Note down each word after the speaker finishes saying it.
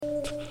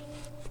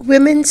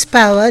Women's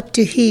Power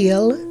to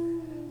Heal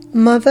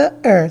Mother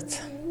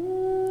Earth.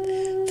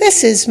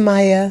 This is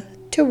Maya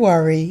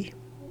Tewari.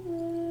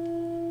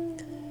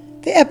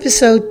 The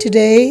episode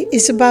today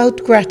is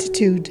about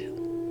gratitude.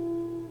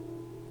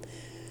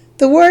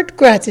 The word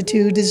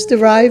gratitude is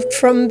derived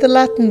from the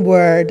Latin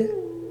word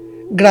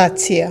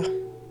gratia,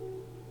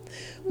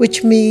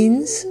 which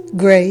means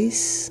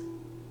grace,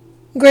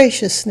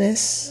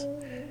 graciousness,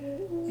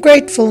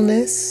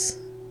 gratefulness,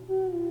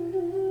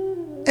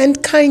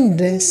 and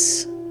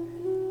kindness.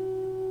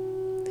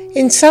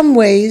 In some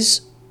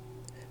ways,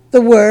 the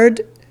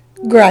word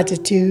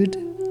gratitude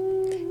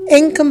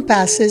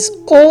encompasses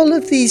all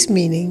of these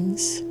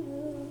meanings.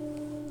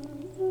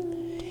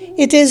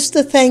 It is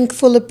the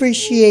thankful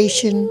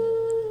appreciation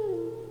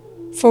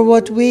for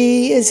what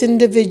we as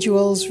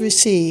individuals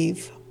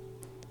receive.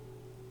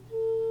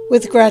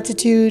 With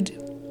gratitude,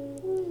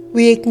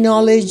 we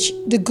acknowledge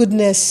the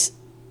goodness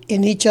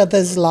in each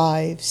other's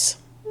lives.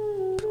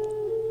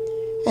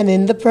 And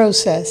in the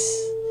process,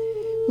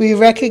 we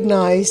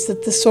recognize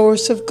that the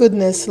source of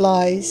goodness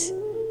lies,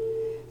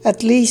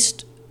 at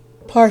least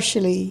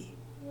partially,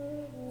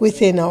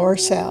 within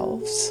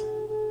ourselves.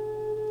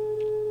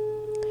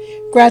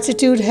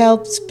 Gratitude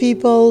helps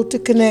people to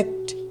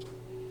connect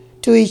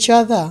to each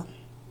other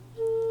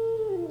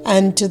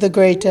and to the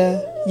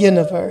greater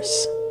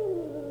universe.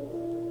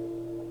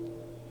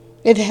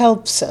 It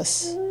helps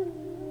us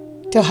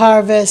to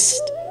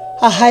harvest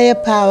a higher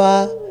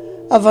power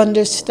of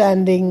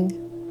understanding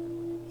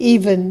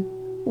even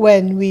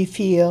when we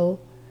feel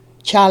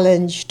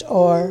challenged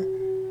or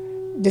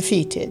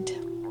defeated.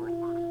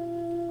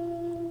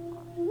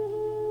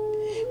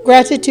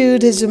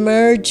 Gratitude has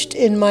emerged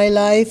in my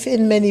life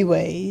in many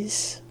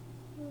ways.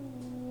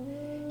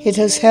 It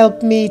has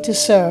helped me to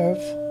serve,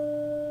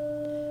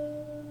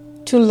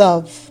 to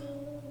love,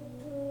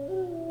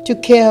 to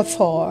care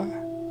for,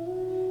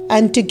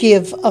 and to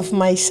give of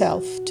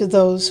myself to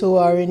those who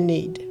are in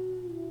need.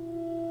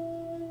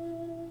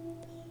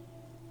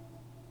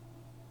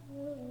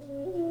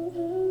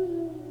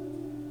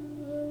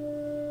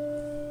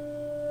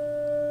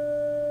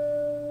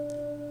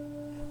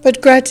 But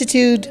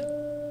gratitude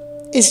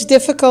is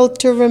difficult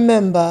to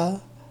remember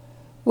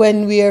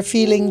when we are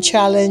feeling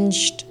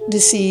challenged,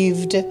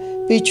 deceived,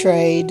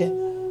 betrayed,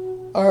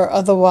 or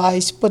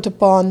otherwise put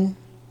upon.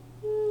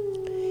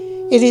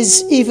 It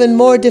is even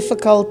more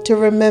difficult to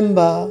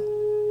remember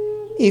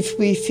if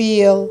we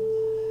feel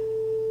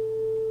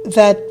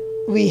that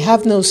we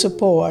have no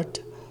support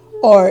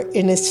or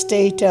in a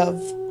state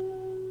of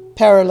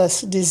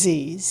perilous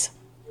disease.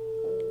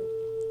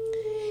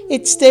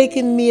 It's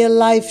taken me a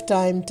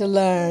lifetime to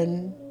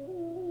learn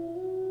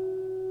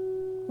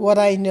what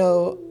I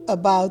know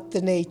about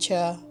the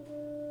nature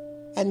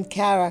and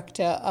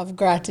character of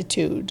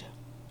gratitude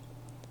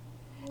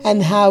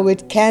and how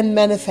it can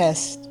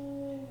manifest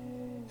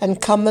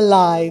and come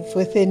alive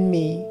within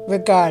me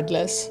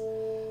regardless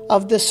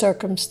of the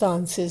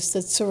circumstances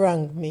that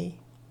surround me.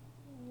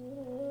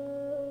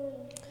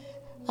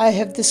 I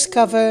have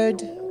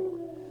discovered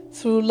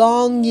through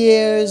long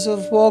years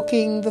of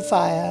walking the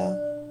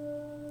fire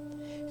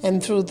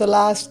and through the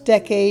last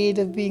decade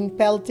of being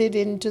pelted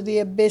into the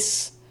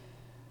abyss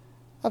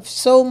of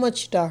so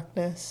much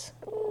darkness,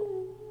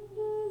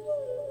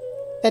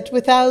 that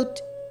without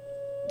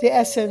the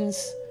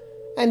essence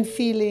and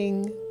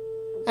feeling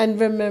and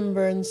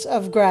remembrance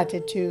of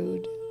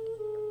gratitude,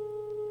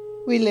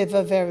 we live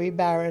a very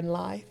barren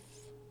life.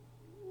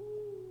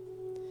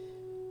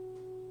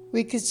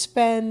 We could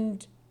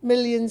spend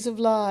millions of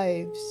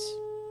lives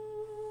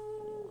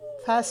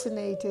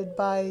fascinated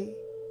by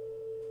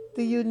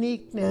the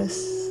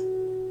uniqueness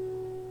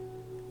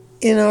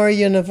in our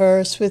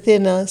universe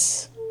within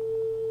us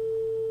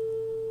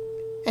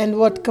and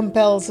what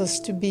compels us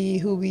to be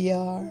who we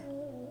are.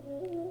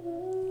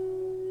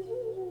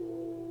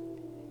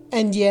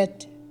 And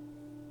yet,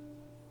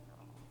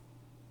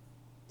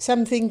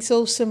 something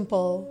so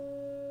simple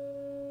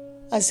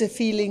as a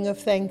feeling of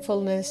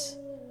thankfulness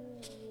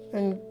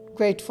and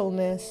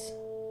gratefulness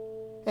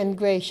and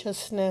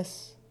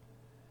graciousness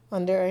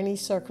under any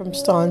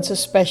circumstance,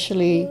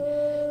 especially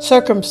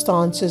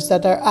circumstances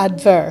that are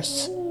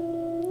adverse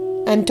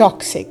and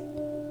toxic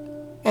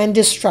and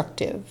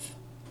destructive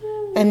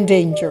and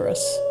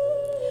dangerous.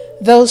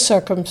 Those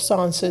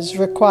circumstances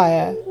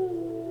require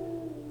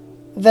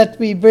that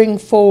we bring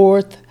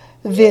forth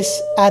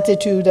this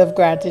attitude of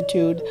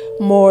gratitude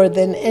more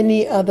than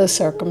any other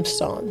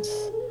circumstance.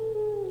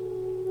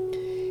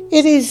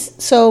 It is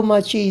so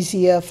much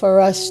easier for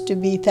us to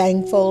be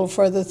thankful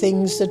for the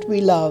things that we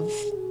love,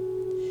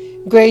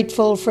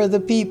 grateful for the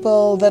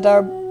people that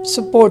are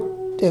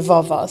supportive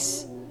of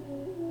us,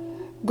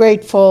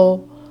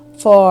 grateful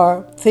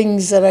for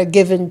things that are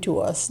given to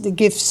us, the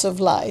gifts of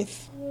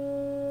life,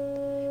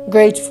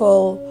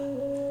 grateful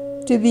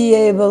to be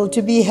able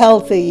to be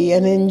healthy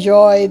and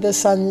enjoy the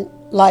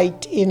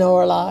sunlight in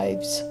our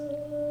lives.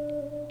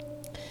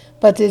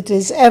 But it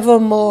is ever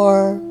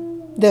more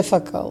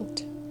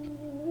difficult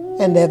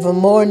and ever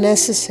more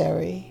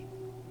necessary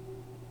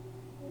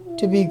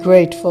to be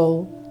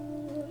grateful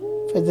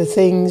for the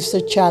things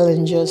that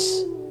challenge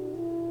us,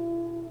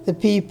 the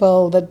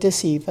people that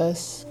deceive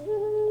us,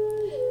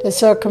 the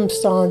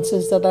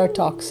circumstances that are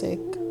toxic,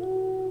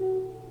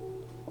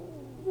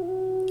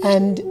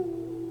 and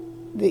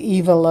the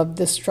evil of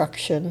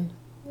destruction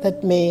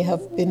that may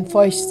have been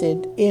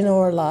foisted in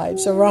our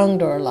lives,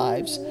 around our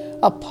lives,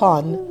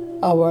 upon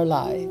our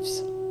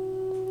lives.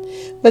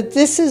 But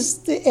this is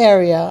the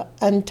area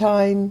and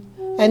time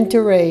and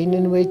terrain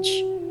in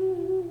which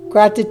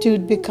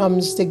gratitude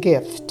becomes the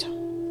gift.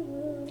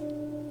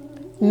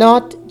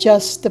 Not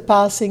just the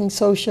passing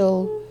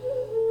social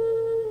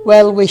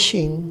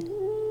well-wishing,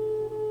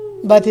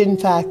 but in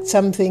fact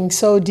something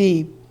so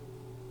deep,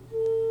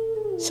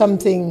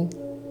 something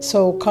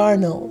so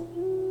carnal,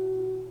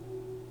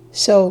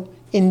 so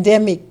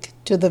endemic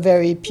to the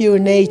very pure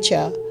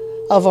nature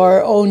of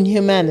our own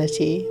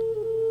humanity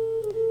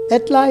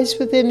that lies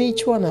within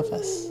each one of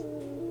us.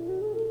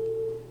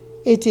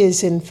 It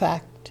is, in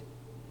fact,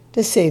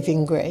 the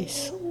saving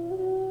grace.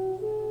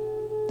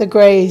 The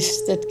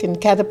grace that can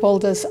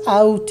catapult us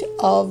out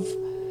of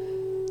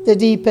the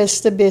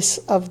deepest abyss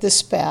of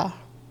despair.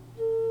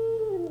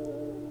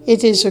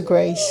 It is a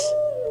grace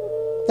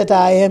that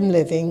I am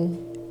living.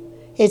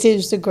 It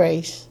is the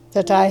grace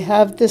that I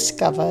have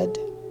discovered.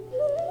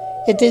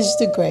 It is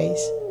the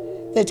grace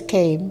that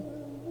came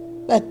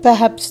at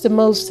perhaps the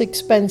most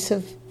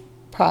expensive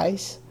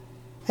price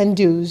and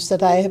dues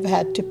that I have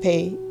had to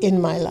pay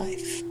in my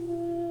life.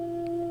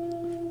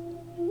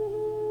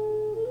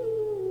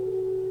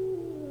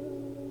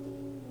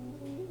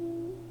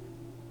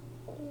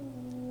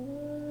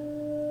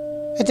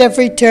 At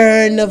every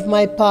turn of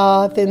my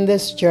path in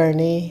this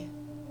journey,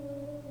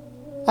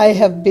 I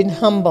have been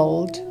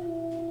humbled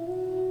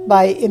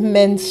by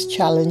immense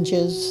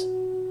challenges.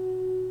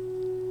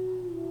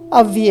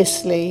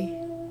 Obviously,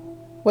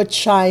 what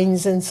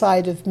shines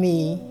inside of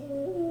me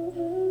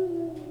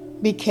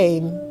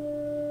became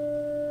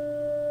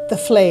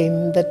the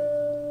flame that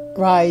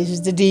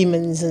rised the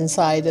demons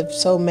inside of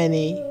so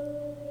many,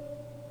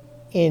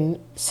 in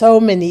so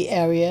many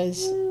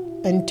areas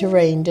and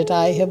terrain that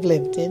I have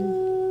lived in.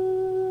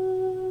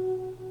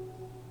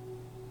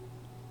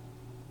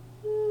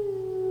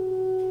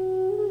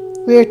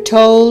 We are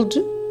told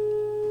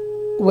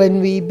when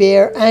we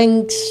bear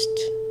angst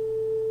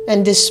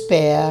and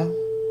despair,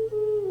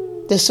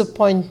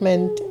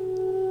 disappointment,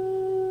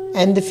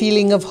 and the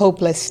feeling of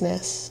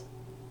hopelessness,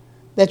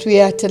 that we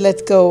are to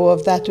let go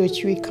of that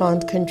which we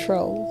can't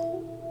control.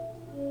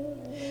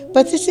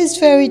 But it is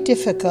very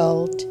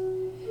difficult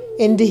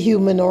in the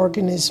human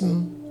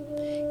organism,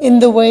 in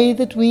the way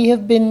that we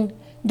have been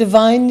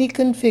divinely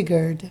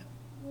configured.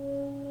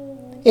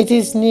 It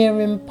is near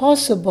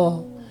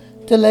impossible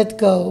to let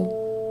go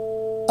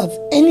of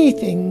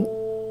anything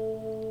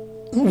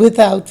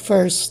without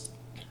first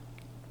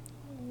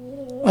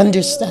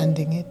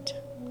understanding it,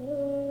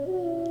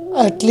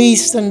 or at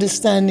least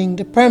understanding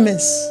the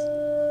premise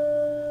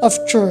of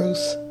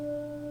truth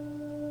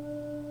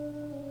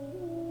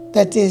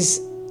that is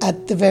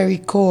at the very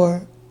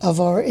core of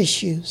our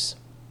issues.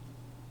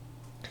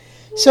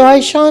 So I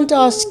shan't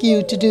ask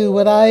you to do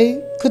what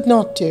I could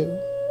not do,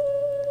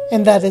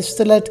 and that is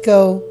to let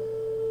go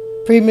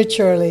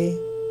prematurely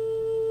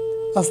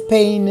of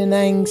pain and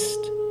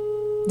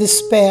angst,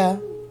 despair.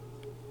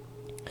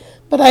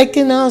 But I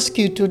can ask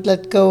you to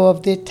let go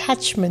of the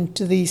attachment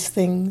to these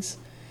things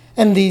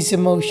and these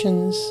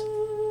emotions.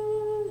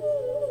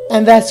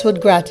 And that's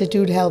what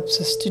gratitude helps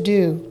us to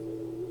do.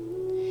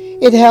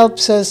 It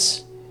helps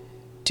us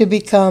to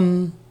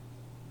become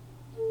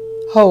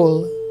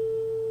whole,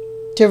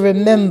 to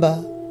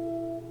remember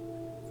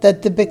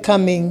that the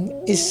becoming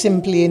is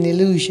simply an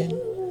illusion,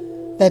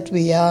 that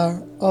we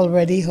are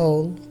already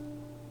whole.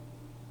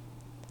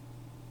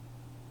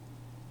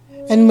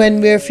 And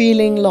when we're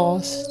feeling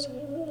lost,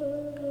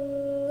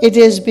 it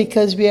is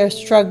because we are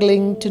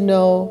struggling to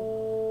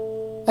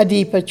know a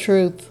deeper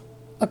truth,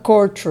 a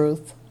core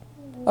truth,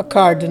 a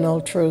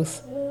cardinal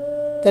truth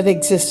that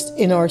exists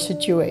in our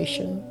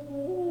situation.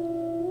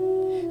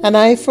 And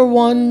I, for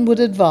one, would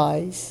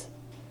advise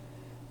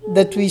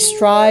that we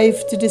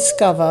strive to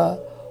discover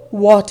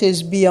what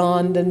is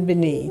beyond and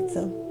beneath.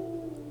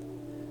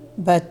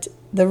 But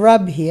the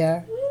rub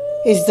here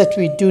is that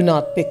we do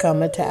not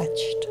become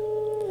attached.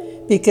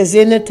 Because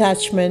in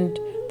attachment,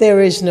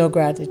 there is no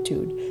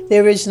gratitude.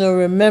 There is no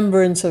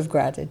remembrance of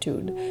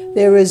gratitude.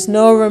 There is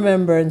no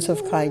remembrance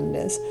of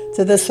kindness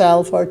to the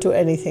self or to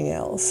anything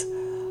else.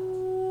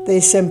 There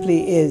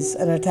simply is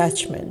an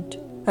attachment,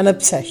 an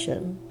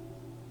obsession.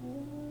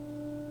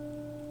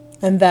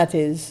 And that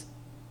is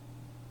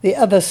the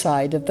other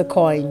side of the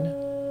coin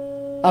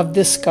of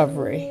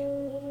discovery.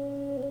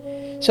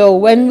 So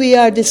when we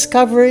are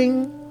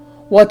discovering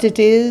what it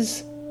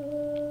is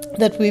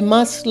that we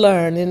must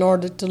learn in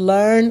order to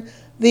learn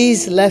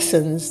these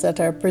lessons that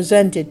are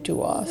presented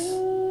to us,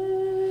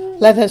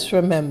 let us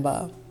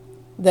remember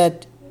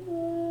that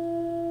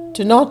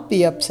to not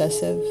be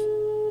obsessive,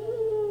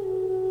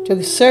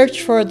 to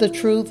search for the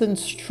truth and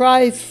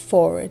strive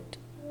for it,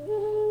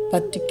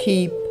 but to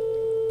keep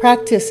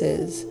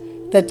practices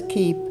that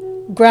keep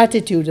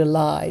gratitude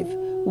alive,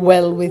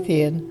 well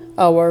within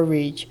our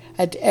reach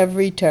at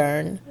every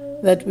turn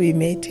that we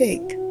may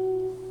take.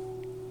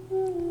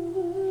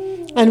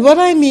 And what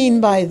I mean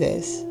by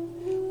this,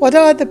 what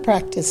are the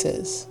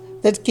practices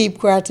that keep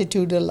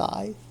gratitude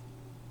alive?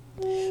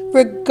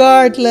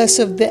 Regardless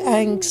of the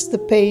angst, the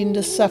pain,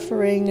 the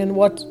suffering, and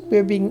what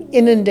we're being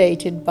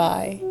inundated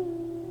by.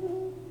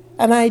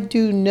 And I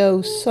do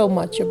know so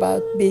much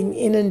about being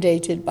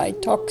inundated by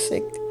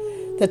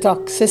the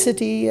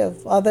toxicity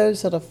of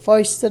others that are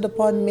foisted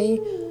upon me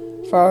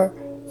for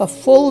a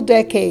full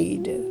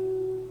decade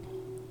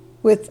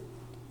with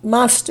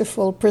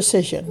masterful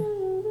precision.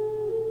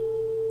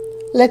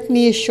 Let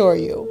me assure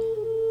you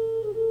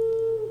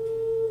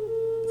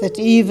that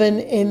even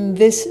in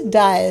this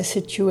dire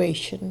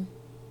situation,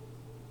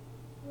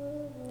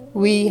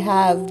 we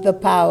have the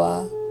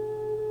power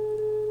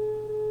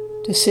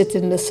to sit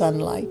in the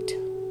sunlight.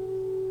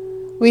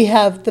 We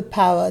have the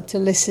power to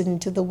listen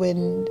to the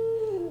wind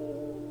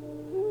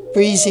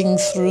breezing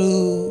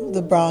through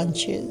the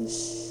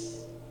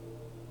branches,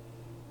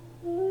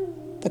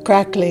 the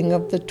crackling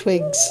of the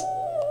twigs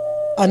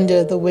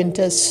under the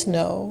winter's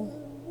snow,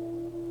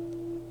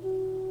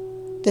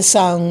 the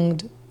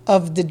sound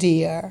of the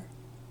deer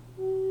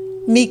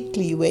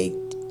meekly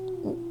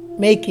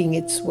making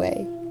its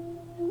way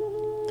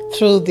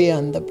through the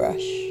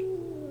underbrush.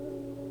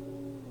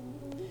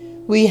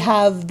 We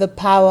have the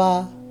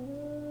power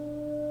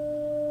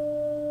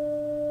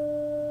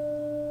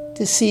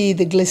to see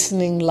the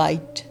glistening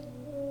light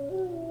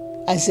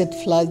as it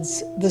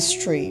floods the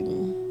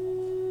stream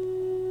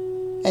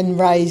and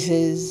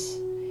rises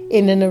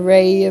in an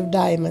array of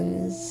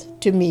diamonds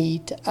to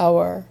meet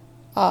our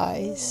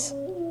eyes.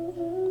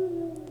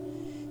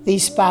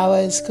 These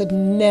powers could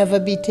never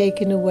be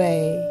taken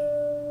away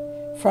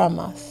from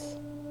us.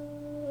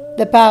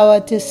 The power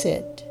to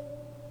sit,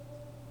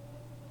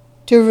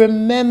 to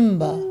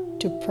remember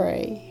to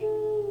pray,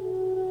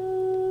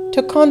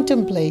 to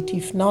contemplate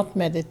if not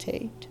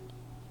meditate,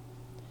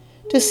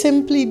 to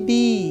simply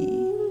be,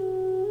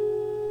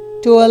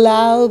 to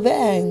allow the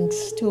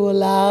angst, to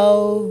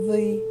allow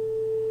the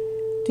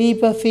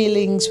deeper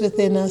feelings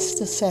within us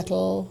to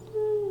settle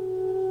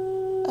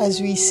as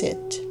we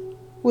sit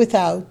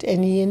without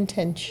any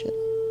intention,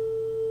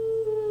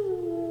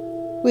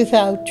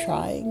 without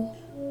trying,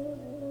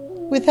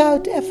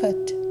 without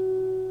effort,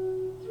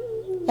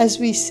 as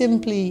we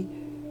simply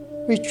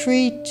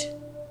retreat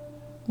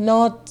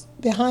not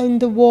behind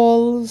the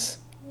walls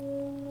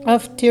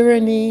of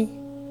tyranny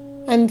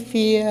and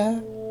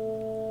fear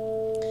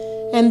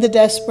and the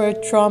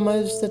desperate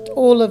traumas that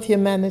all of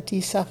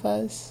humanity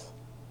suffers,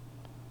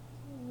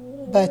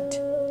 but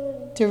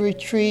to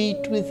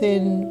retreat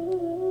within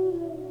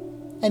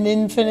an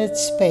infinite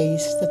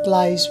space that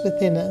lies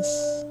within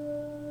us,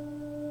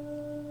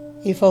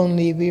 if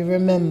only we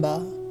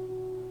remember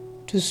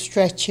to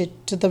stretch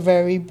it to the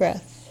very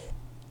breath,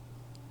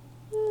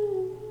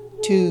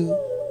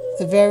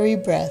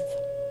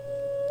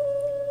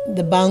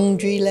 the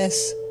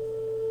boundaryless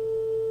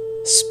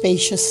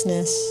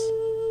spaciousness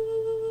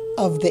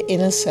of the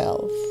inner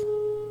self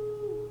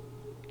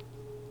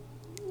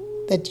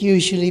that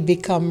usually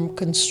become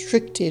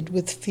constricted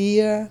with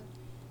fear,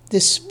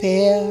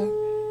 despair,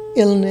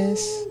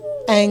 illness,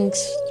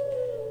 angst,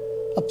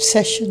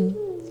 obsession.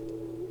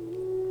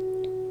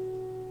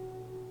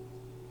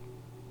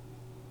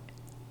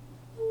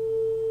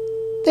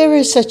 There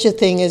is such a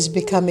thing as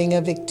becoming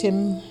a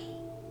victim.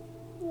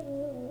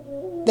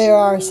 There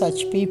are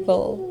such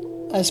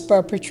people as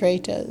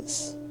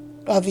perpetrators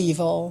of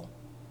evil,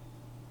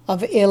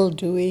 of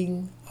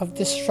ill-doing, of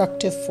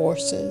destructive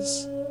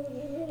forces,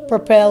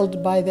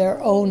 propelled by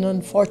their own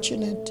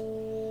unfortunate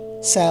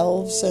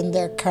selves and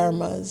their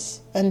karmas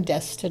and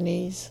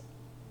destinies.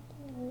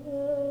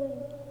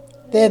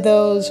 They're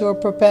those who are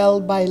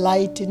propelled by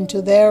light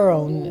into their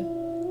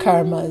own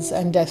karmas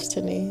and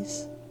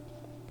destinies.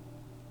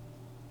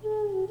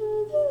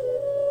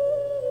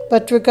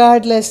 But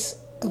regardless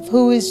of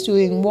who is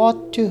doing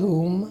what to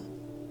whom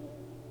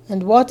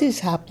and what is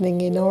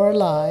happening in our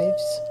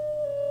lives,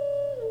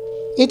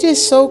 it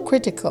is so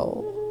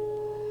critical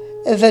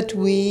that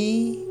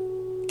we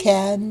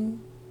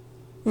can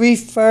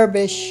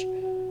refurbish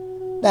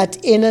that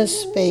inner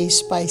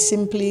space by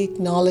simply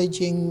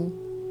acknowledging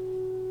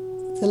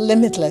the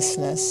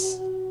limitlessness,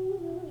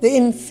 the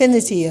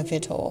infinity of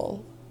it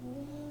all.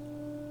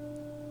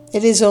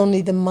 It is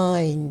only the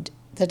mind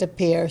that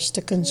appears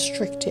to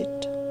constrict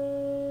it.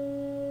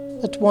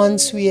 But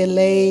once we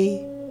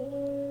allay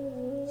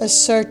a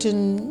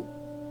certain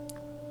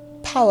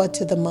power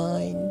to the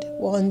mind,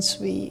 once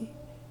we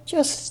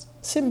just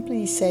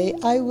simply say,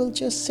 I will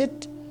just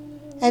sit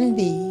and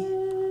be,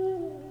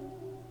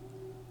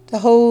 the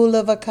whole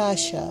of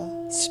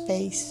Akasha,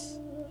 space,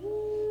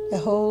 the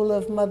whole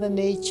of Mother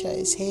Nature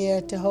is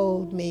here to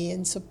hold me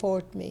and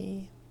support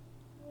me.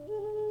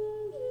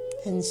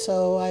 And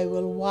so I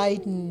will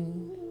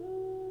widen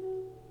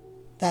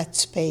that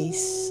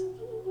space.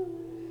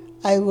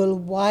 I will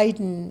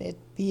widen it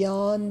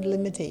beyond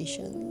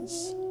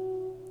limitations.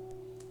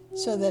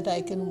 so that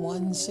I can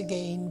once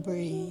again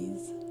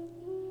breathe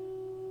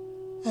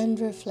and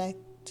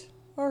reflect,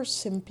 or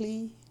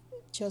simply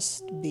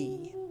just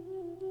be.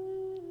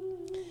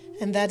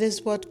 And that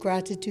is what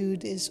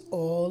gratitude is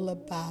all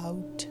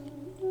about.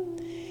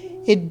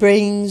 It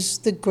brings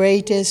the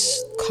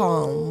greatest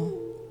calm,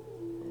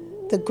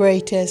 the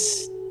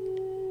greatest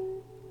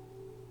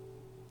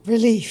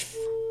relief,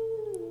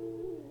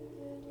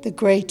 the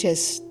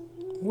greatest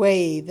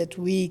way that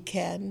we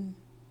can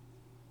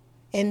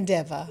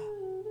endeavor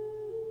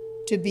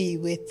to be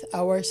with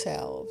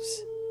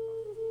ourselves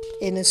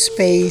in a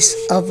space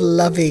of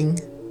loving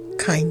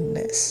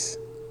kindness,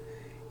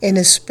 in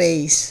a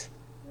space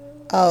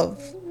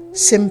of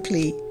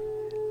simply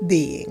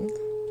being.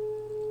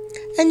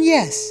 And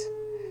yes,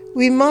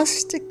 we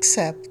must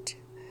accept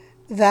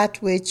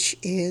that which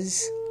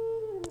is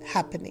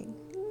happening.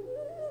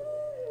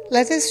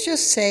 Let us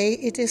just say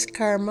it is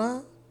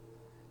karma,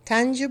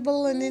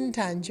 tangible and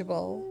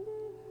intangible,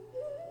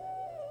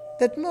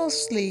 that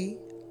mostly,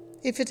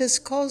 if it has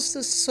caused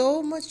us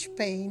so much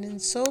pain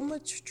and so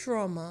much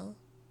trauma,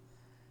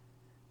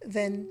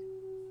 then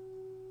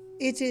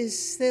it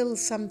is still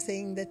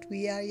something that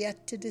we are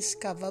yet to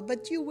discover,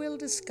 but you will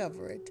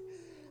discover it.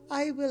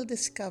 I will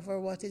discover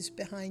what is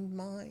behind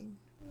mine.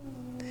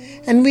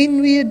 And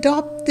when we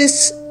adopt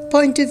this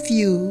point of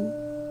view,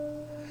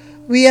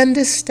 we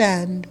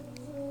understand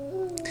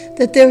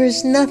that there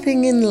is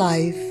nothing in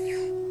life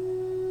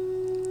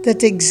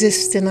that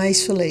exists in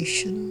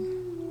isolation,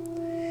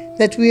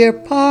 that we are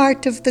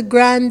part of the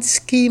grand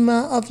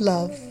schema of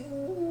love,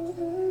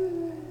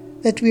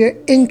 that we are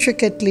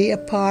intricately a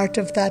part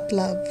of that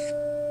love,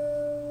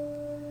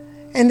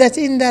 and that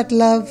in that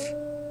love,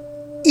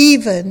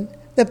 even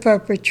the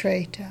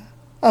perpetrator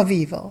of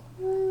evil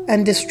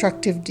and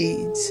destructive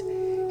deeds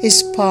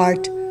is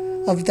part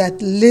of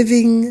that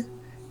living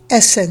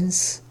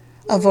essence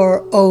of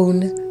our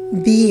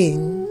own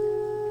being.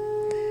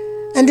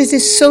 And it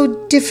is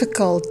so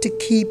difficult to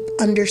keep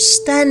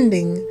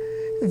understanding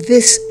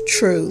this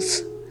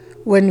truth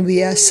when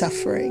we are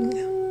suffering,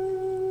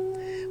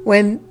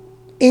 when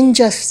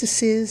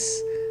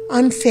injustices,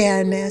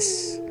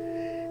 unfairness,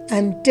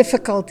 and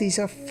difficulties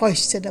are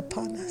foisted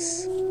upon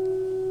us.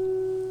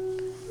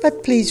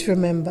 But please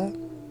remember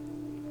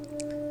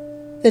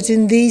that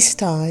in these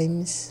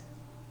times,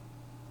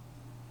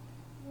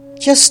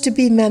 just to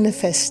be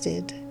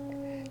manifested,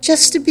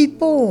 just to be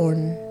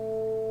born,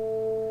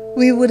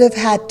 we would have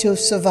had to have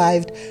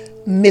survived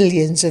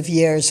millions of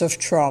years of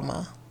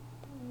trauma,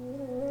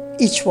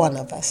 each one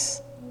of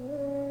us.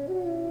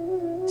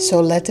 So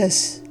let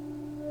us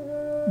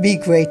be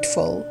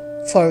grateful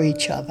for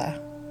each other.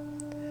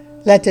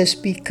 Let us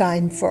be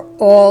kind for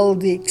all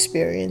the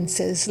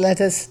experiences.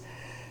 Let us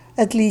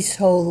at least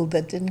hold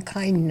that in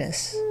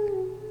kindness.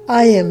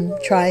 I am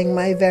trying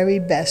my very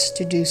best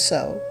to do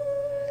so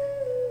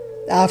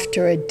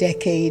after a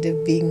decade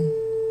of being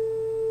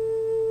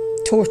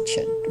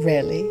tortured,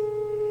 really,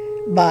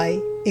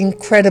 by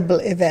incredible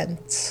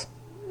events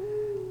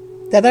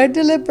that are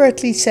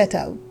deliberately set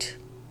out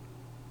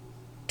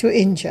to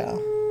injure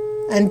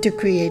and to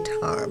create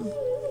harm.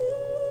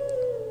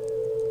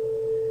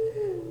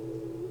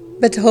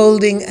 But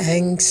holding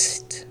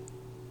angst,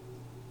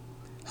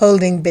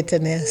 holding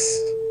bitterness,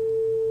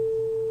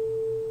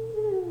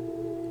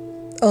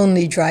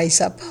 only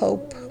dries up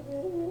hope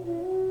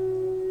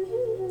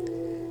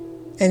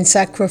and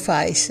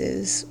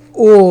sacrifices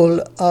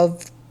all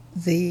of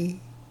the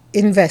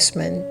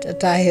investment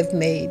that I have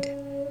made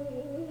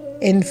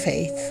in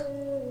faith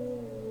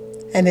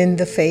and in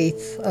the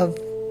faith of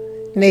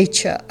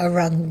nature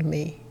around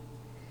me,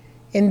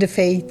 in the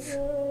faith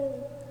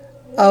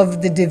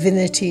of the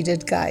divinity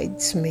that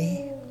guides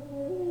me.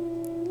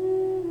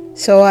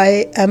 So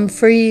I am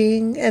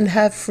freeing and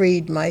have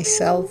freed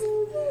myself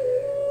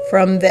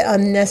from the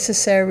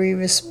unnecessary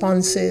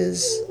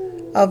responses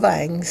of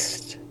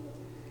angst,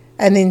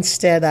 and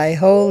instead I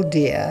hold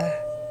dear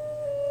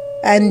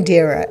and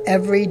dearer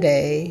every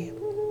day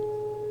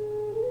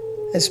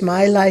as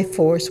my life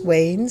force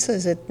wanes,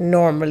 as it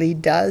normally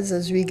does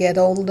as we get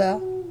older,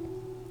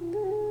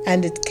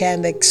 and it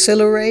can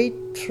accelerate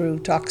through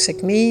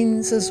toxic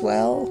means as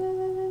well.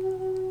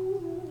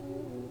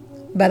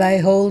 But I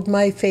hold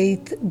my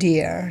faith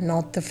dear,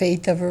 not the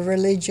faith of a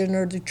religion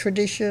or the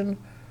tradition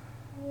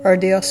or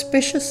the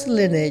auspicious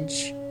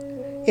lineage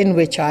in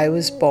which I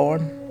was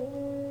born,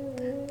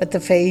 but the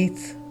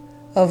faith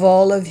of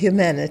all of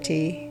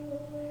humanity,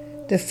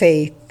 the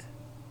faith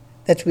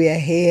that we are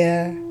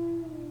here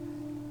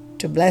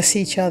to bless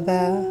each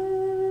other,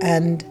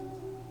 and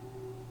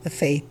the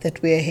faith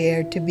that we are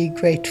here to be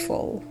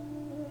grateful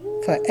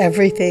for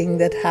everything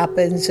that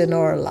happens in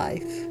our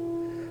life,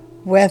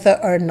 whether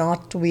or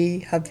not we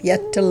have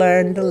yet to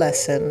learn the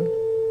lesson,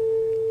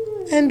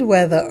 and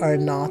whether or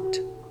not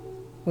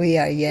we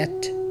are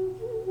yet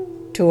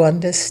to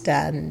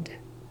understand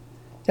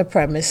the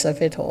premise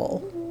of it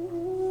all.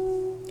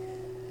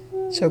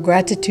 So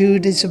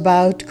gratitude is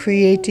about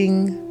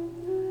creating,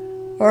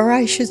 or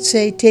I should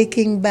say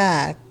taking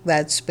back,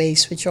 that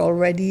space which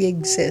already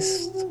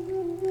exists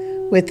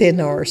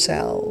within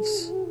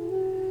ourselves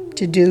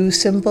to do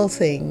simple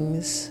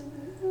things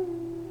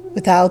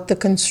without the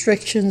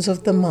constrictions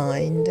of the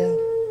mind,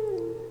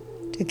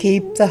 to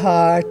keep the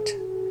heart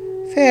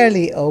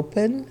fairly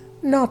open,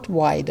 not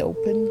wide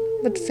open,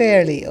 but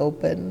fairly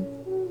open,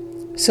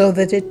 so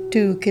that it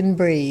too can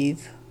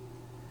breathe,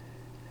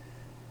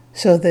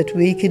 so that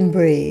we can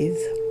breathe,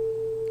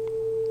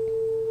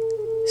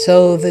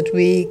 so that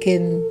we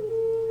can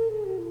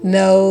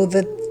know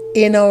that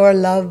in our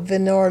love,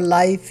 in our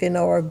life, in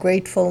our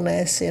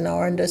gratefulness, in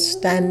our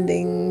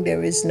understanding,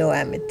 there is no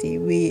amity.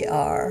 We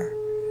are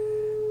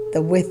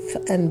the width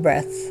and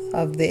breadth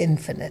of the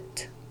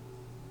infinite.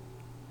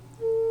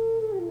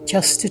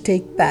 Just to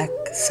take back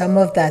some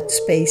of that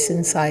space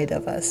inside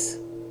of us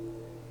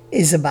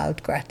is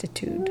about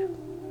gratitude.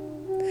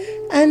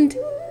 And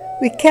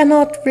we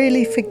cannot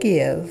really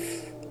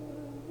forgive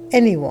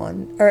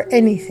anyone or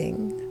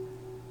anything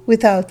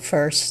without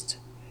first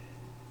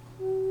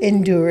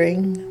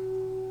enduring,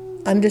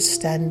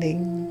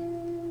 understanding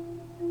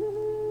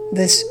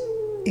this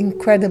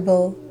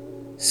incredible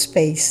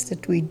space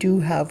that we do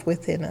have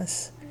within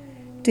us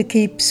to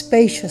keep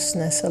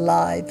spaciousness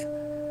alive.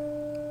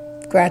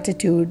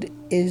 Gratitude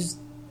is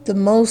the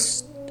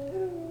most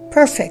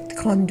perfect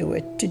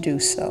conduit to do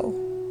so.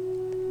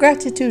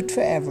 Gratitude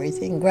for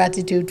everything,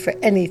 gratitude for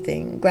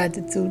anything,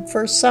 gratitude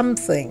for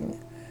something.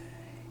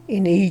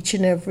 In each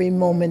and every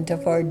moment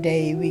of our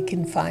day, we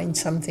can find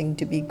something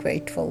to be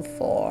grateful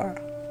for.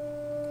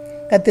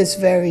 At this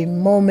very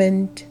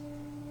moment,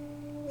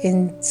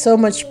 in so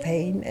much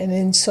pain and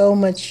in so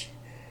much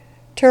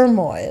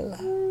turmoil,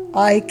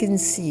 I can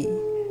see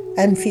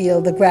and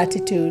feel the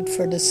gratitude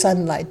for the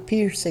sunlight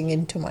piercing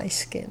into my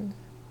skin.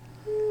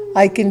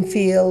 I can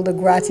feel the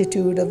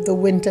gratitude of the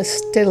winter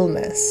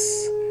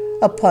stillness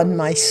upon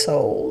my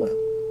soul,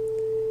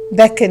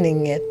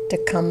 beckoning it to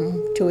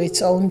come to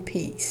its own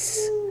peace.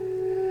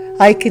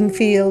 I can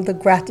feel the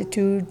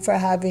gratitude for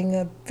having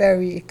a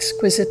very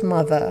exquisite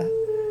mother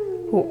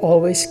who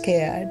always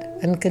cared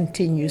and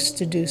continues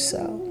to do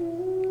so.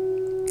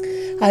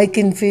 I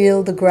can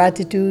feel the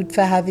gratitude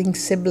for having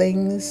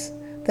siblings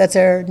that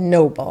are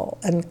noble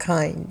and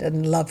kind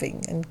and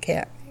loving and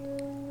caring.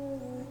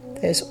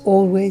 There's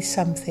always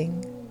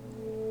something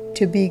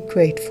to be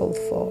grateful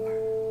for.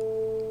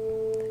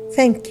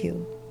 Thank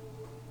you.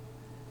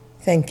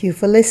 Thank you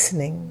for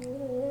listening.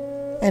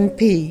 And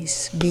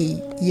peace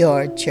be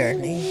your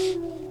journey.